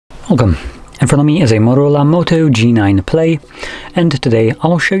Welcome! In front of me is a Motorola Moto G9 Play, and today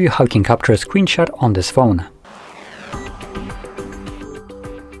I'll show you how you can capture a screenshot on this phone.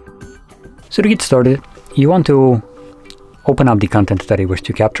 So to get started, you want to open up the content that you wish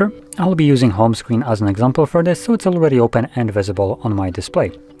to capture. I'll be using home screen as an example for this, so it's already open and visible on my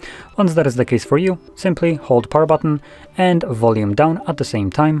display. Once that is the case for you, simply hold power button and volume down at the same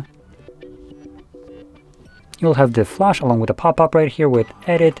time. You'll have the flash along with a pop-up right here with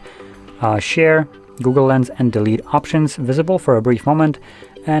edit, share, Google Lens and delete options visible for a brief moment,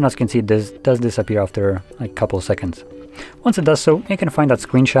 and as you can see, this does disappear after a couple seconds. Once it does so, you can find that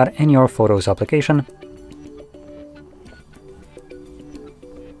screenshot in your Photos application.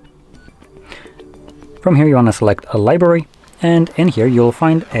 From here you want to select a library, and in here you'll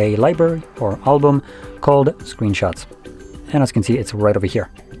find a library or album called Screenshots. And as you can see, it's right over here.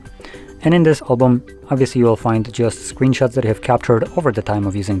 And in this album, obviously you will find just screenshots that I have captured over the time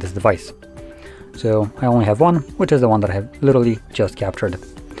of using this device. So I only have one, which is the one that I have literally just captured.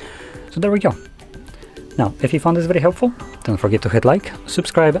 So there we go. Now, if you found this very helpful, don't forget to hit like,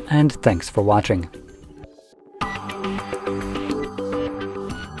 subscribe, and thanks for watching.